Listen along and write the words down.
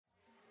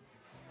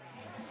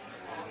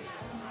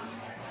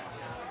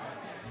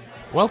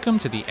Welcome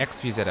to the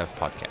XVZF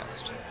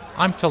podcast.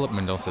 I'm Philip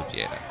Mendoza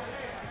Vieira.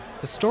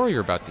 The story you're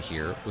about to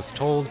hear was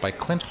told by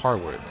Clint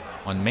Hardwood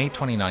on May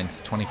 29,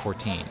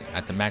 2014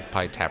 at the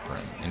Magpie Tap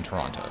Room in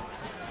Toronto.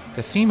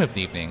 The theme of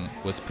the evening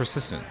was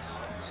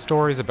persistence,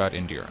 stories about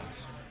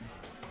endurance.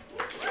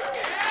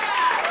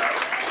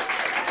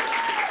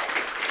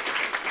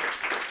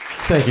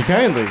 Thank you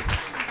kindly.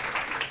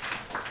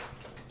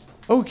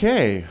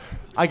 Okay,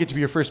 I get to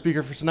be your first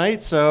speaker for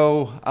tonight,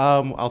 so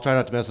I'll try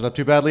not to mess it up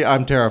too badly.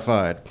 I'm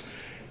terrified.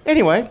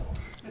 Anyway,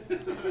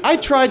 I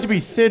tried to be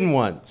thin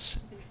once.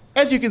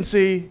 As you can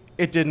see,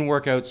 it didn't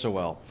work out so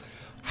well.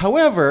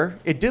 However,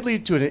 it did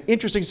lead to an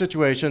interesting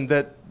situation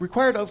that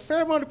required a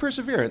fair amount of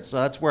perseverance, so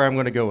that's where I'm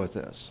going to go with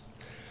this.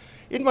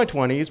 In my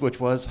 20s, which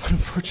was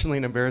unfortunately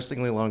an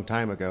embarrassingly long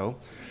time ago,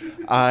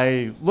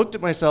 I looked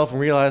at myself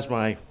and realized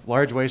my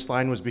large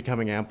waistline was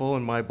becoming ample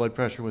and my blood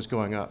pressure was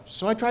going up.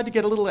 So I tried to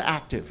get a little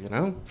active,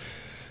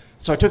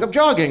 So I took up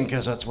jogging,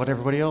 because that's what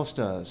everybody else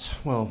does.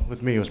 Well,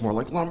 with me, it was more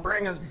like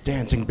lumbering and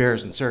dancing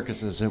bears in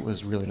circuses. It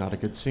was really not a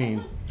good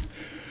scene.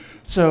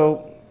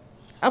 So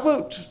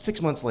about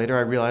 6 months later,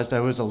 I realized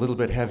I was a little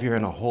bit heavier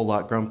and a whole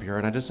lot grumpier,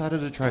 and I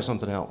decided to try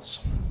something else.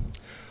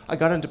 I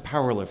got into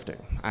powerlifting.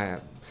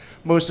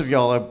 Most of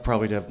y'all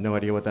probably have no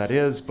idea what that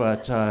is,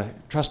 but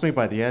trust me,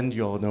 by the end,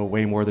 you'll know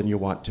way more than you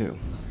want to.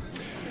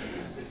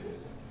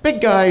 Big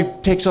guy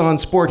takes on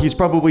sport he's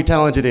probably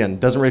talented in.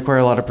 Doesn't require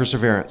a lot of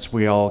perseverance.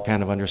 We all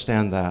kind of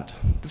understand that.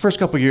 The first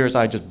couple of years,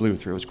 I just blew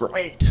through. It was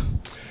great.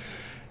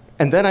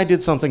 And then I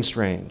did something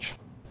strange.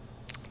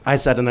 I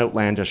set an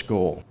outlandish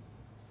goal.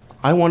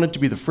 I wanted to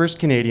be the first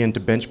Canadian to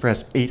bench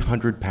press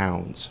 800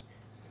 pounds.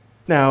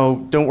 Now,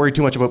 don't worry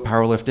too much about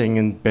powerlifting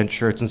and bench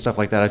shirts and stuff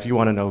like that. If you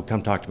want to know,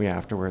 come talk to me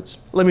afterwards.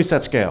 Let me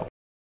set scale.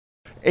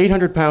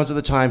 800 pounds at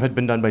the time had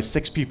been done by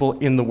 6 people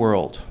in the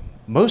world.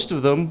 Most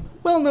of them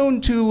well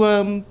known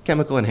to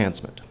chemical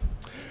enhancement.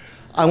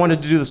 I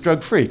wanted to do this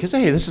drug-free, because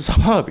hey, this is a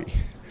hobby.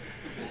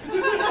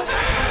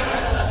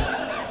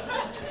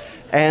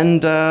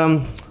 And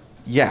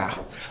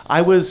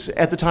I was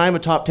at the time a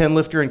top 10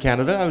 lifter in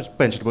Canada. I was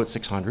benching about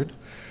 600.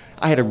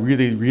 I had a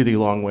really, really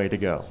long way to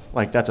go.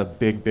 Like, that's a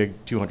big, big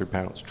 200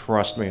 pounds.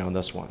 Trust me on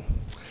this one.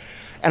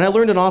 And I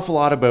learned an awful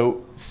lot about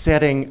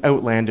setting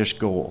outlandish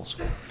goals.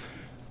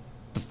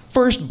 The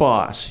first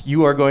boss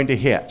you are going to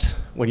hit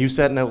when you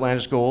set an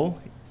outlandish goal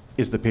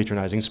is the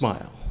patronizing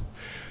smile.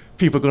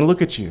 People are going to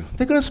look at you.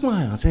 They're going to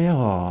smile and say,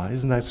 "Oh,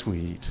 isn't that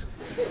sweet?"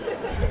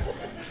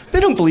 They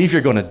don't believe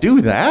you're going to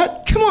do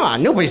that. Come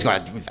on, nobody's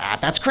going to do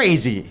that. That's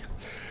crazy.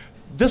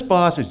 This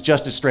boss is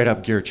just a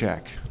straight-up gear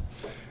check.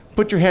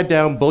 Put your head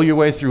down, bull your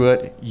way through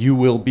it, you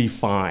will be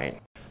fine.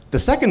 The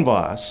second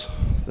boss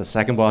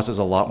is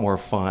a lot more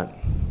fun.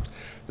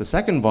 The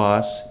second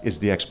boss is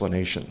the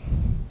explanation.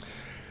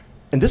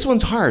 And this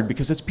one's hard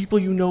because it's people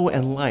you know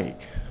and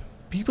like.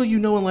 People you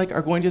know and like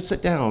are going to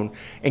sit down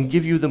and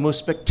give you the most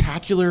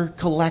spectacular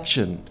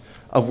collection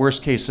of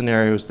worst-case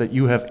scenarios that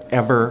you have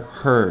ever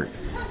heard.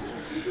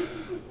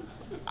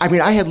 I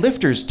mean, I had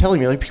lifters telling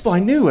me, people I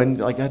knew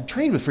and I'd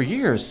trained with for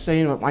years,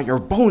 saying, "Your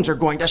bones are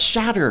going to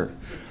shatter."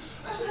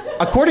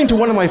 According to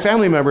one of my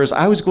family members,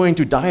 I was going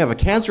to die of a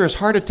cancerous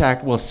heart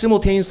attack while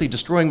simultaneously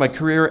destroying my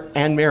career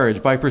and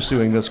marriage by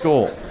pursuing this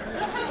goal.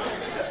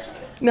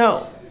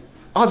 Now,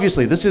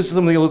 obviously, this is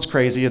something that's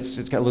crazy.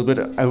 It's got a little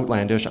bit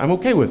outlandish. I'm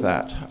okay with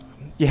that.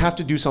 You have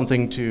to do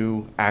something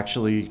to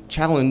actually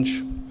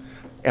challenge,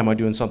 am I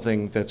doing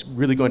something that's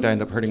really going to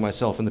end up hurting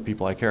myself and the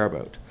people I care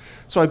about?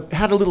 So I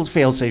had a little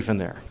fail-safe in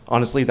there.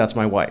 Honestly, that's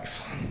my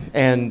wife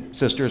and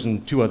sisters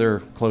and 2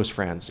 other close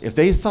friends. If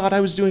they thought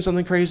I was doing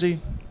something crazy,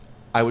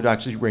 I would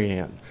actually rein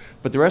in.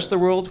 But the rest of the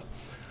world,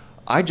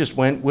 I just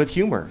went with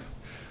humor.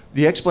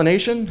 The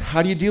explanation,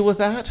 how do you deal with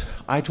that?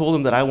 I told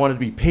them that I wanted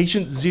to be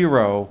patient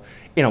zero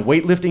in a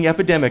weightlifting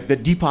epidemic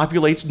that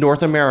depopulates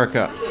North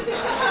America.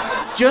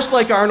 Just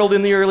like Arnold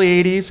in the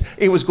early 80s,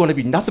 it was going to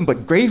be nothing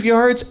but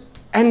graveyards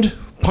and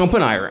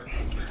pumping iron.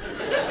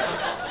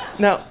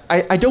 Now,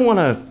 I don't want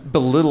to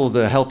belittle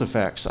the health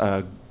effects.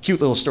 Cute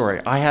little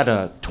story. I had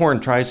a torn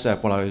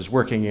tricep when I was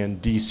working in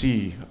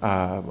DC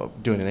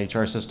doing an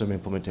HR system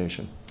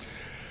implementation.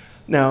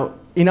 Now,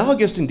 in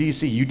August in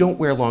DC, you don't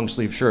wear long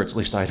sleeve shirts, at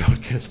least I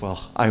don't, because,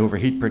 I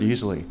overheat pretty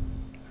easily.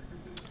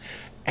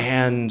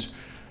 And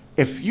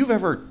if you've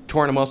ever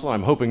torn a muscle,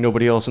 I'm hoping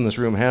nobody else in this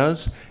room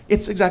has,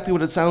 it's exactly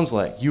what it sounds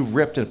like. You've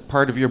ripped a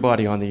part of your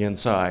body on the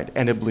inside,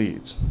 and it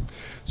bleeds.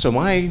 So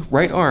my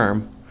right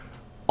arm,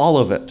 all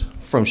of it,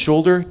 from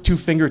shoulder to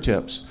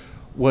fingertips,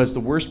 was the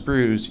worst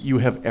bruise you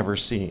have ever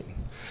seen.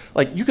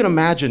 You can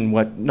imagine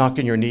what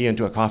knocking your knee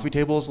into a coffee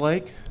table is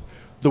like.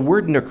 The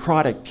word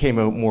necrotic came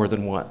out more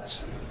than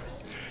once.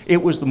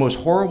 It was the most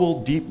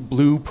horrible deep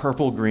blue,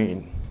 purple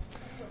green.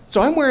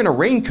 So I'm wearing a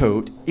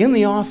raincoat in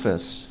the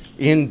office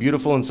in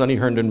beautiful and sunny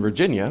Herndon,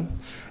 Virginia,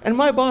 and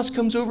my boss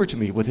comes over to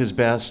me with his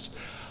best,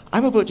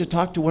 "I'm about to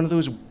talk to one of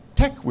those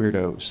tech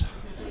weirdos."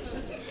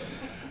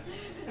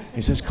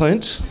 He says,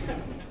 "Clint,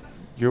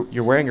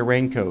 you're wearing a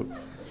raincoat.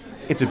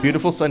 It's a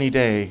beautiful sunny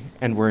day,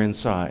 and we're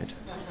inside."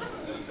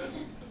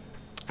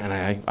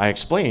 And I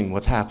explain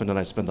what's happened, and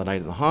I spent the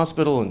night in the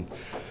hospital, and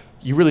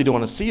you really don't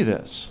want to see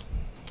this.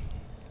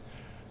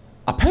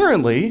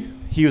 Apparently,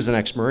 he was an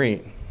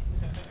ex-Marine.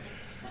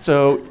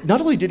 So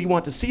not only did he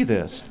want to see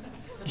this,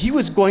 he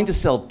was going to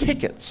sell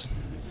tickets.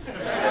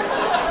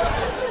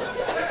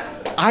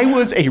 I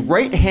was a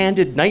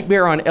right-handed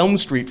nightmare on Elm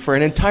Street for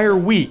an entire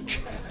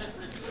week.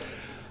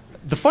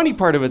 The funny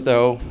part of it,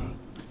 though,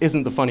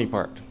 isn't the funny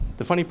part.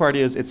 The funny part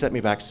is it set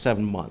me back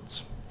 7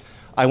 months.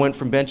 I went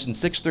from benching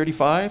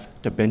 635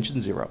 to benching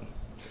 0.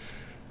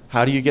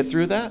 How do you get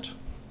through that?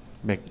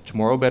 Make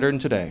tomorrow better than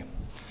today.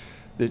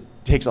 It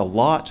takes a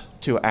lot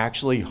to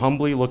actually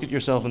humbly look at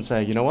yourself and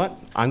say, you know what?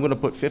 I'm going to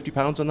put 50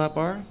 pounds on that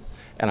bar,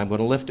 and I'm going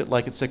to lift it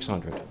like it's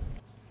 600. It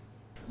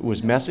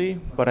was messy,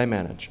 but I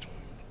managed.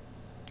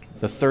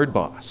 The third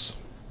boss.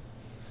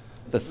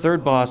 The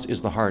third boss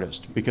is the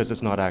hardest because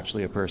it's not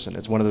actually a person.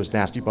 It's one of those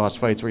nasty boss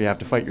fights where you have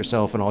to fight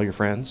yourself and all your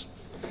friends.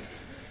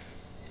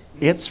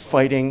 It's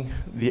fighting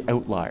the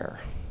outlier.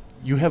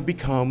 You have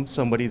become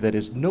somebody that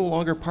is no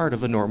longer part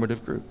of a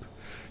normative group.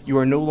 You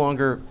are no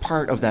longer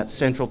part of that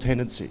central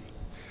tendency.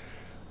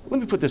 Let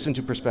me put this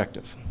into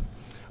perspective.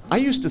 I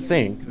used to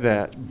think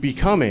that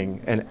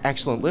becoming an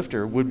excellent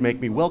lifter would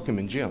make me welcome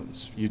in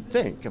gyms. You'd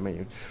think, I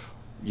mean,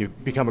 you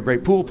become a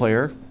great pool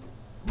player,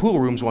 pool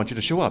rooms want you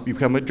to show up. You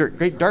become a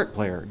great dart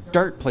player,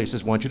 dart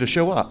places want you to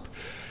show up.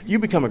 You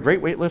become a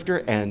great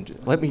weightlifter, and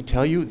let me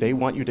tell you, they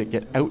want you to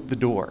get out the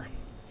door.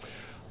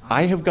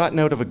 I have gotten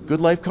out of a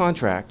Good Life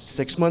contract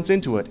 6 months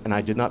into it, and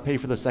I did not pay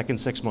for the second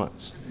 6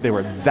 months. They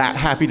were that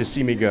happy to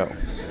see me go.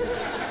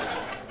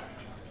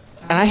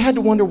 And I had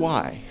to wonder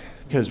why,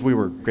 because we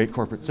were great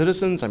corporate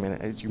citizens. I mean,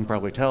 as you can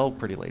probably tell,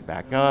 pretty laid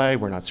back guy.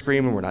 We're not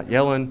screaming, we're not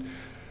yelling.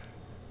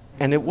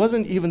 And it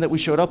wasn't even that we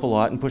showed up a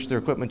lot and pushed their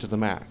equipment to the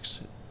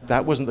max.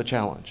 That wasn't the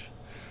challenge.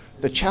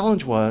 The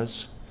challenge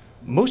was,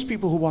 most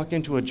people who walk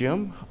into a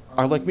gym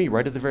are like me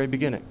right at the very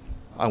beginning.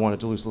 I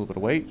wanted to lose a little bit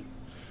of weight.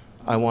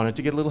 I wanted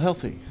to get a little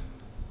healthy.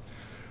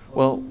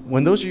 Well,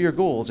 when those are your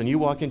goals and you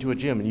walk into a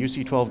gym and you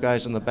see 12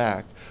 guys in the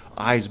back,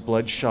 eyes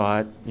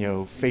bloodshot,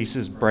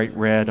 faces bright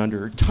red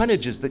under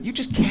tonnages that you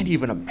just can't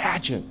even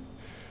imagine.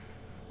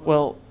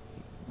 Well,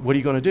 what are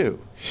you going to do?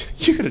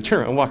 You're going to turn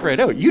around and walk right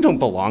out. You don't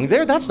belong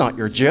there. That's not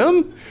your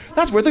gym.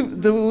 That's where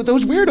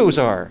those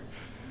weirdos are.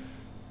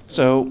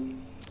 So,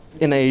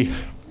 in a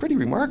pretty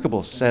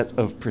remarkable set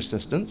of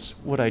persistence,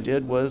 what I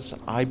did was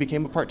I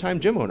became a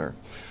part-time gym owner.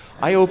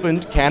 I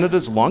opened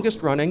Canada's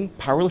longest-running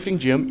powerlifting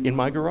gym in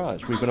my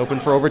garage. We've been open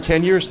for over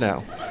 10 years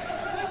now.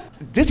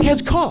 This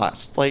has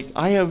cost.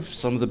 I have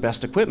some of the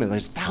best equipment.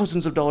 There's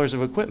thousands of dollars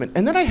of equipment.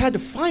 And then I had to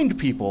find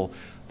people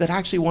that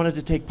actually wanted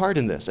to take part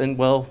in this. And,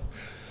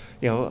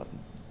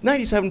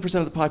 97%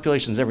 of the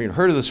population has never even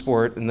heard of the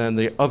sport, and then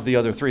of the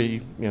other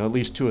 3, at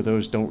least 2 of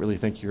those don't really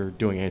think you're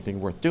doing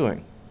anything worth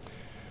doing.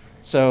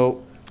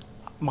 So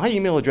my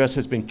email address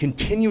has been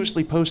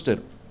continuously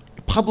posted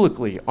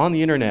publicly on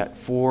the internet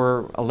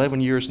for 11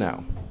 years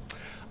now.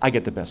 I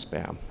get the best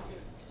spam.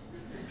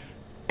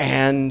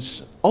 And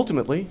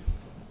ultimately,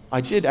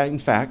 I did, in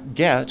fact,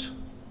 get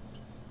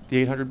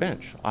the 800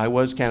 bench. I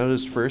was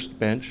Canada's first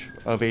bench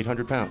of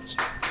 800 pounds.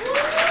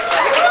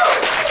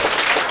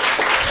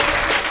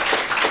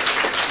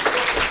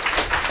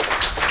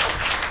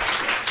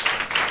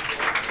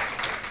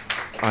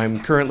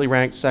 I'm currently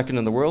ranked second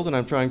in the world, and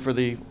I'm trying for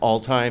the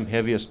all-time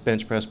heaviest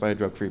bench press by a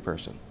drug-free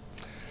person.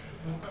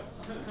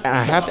 And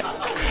I have to...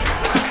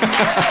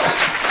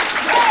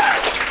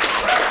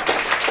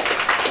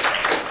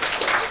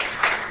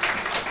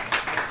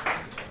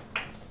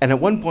 And at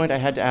one point, I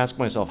had to ask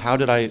myself, how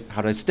did I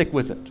stick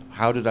with it?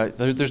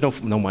 There's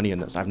no money in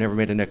this. I've never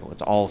made a nickel.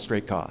 It's all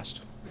straight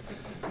cost.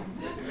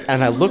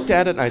 And I looked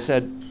at it, and I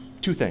said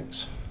 2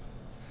 things.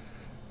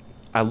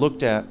 I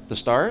looked at the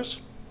stars.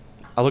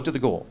 I looked at the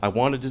goal. I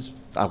wanted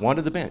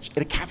the bench.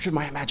 It captured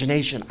my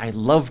imagination. I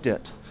loved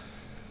it.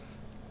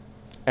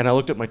 And I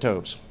looked at my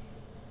toes.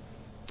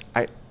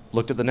 I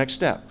looked at the next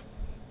step.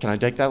 Can I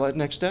take that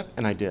next step?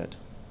 And I did.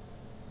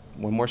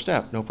 One more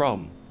step, no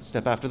problem.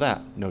 Step after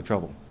that, no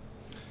trouble.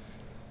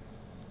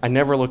 I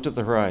never looked at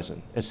the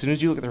horizon. As soon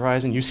as you look at the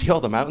horizon, you see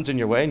all the mountains in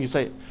your way, and you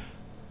say,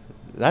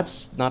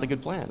 that's not a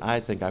good plan. I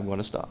think I'm going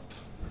to stop.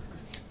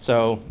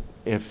 So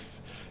if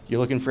you're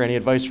looking for any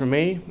advice from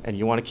me, and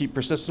you want to keep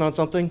persistent on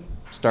something,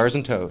 stars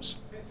and toes.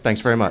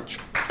 Thanks very much.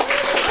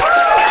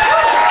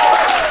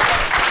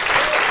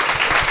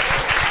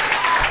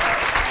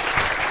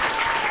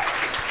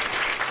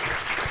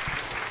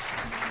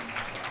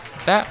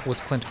 That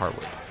was Clint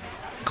Hardwood.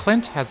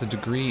 Clint has a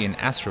degree in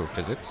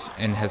astrophysics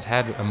and has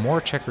had a more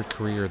checkered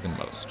career than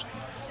most.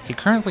 He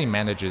currently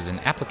manages an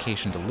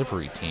application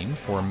delivery team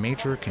for a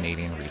major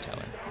Canadian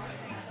retailer.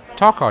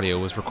 Talk audio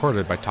was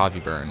recorded by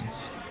Tavi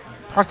Burns.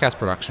 Podcast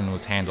production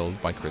was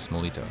handled by Chris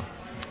Melito.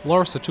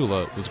 Laura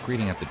Satula was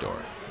greeting at the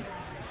door.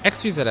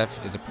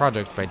 XVZF is a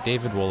project by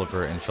David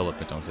Wolliver and Philip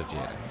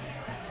Mendonça-Vieira.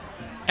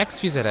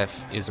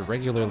 XVZF is a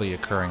regularly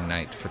occurring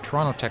night for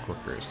Toronto tech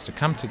workers to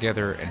come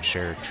together and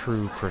share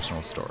true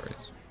personal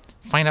stories.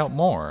 Find out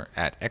more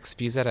at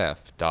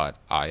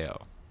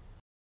xvzf.io.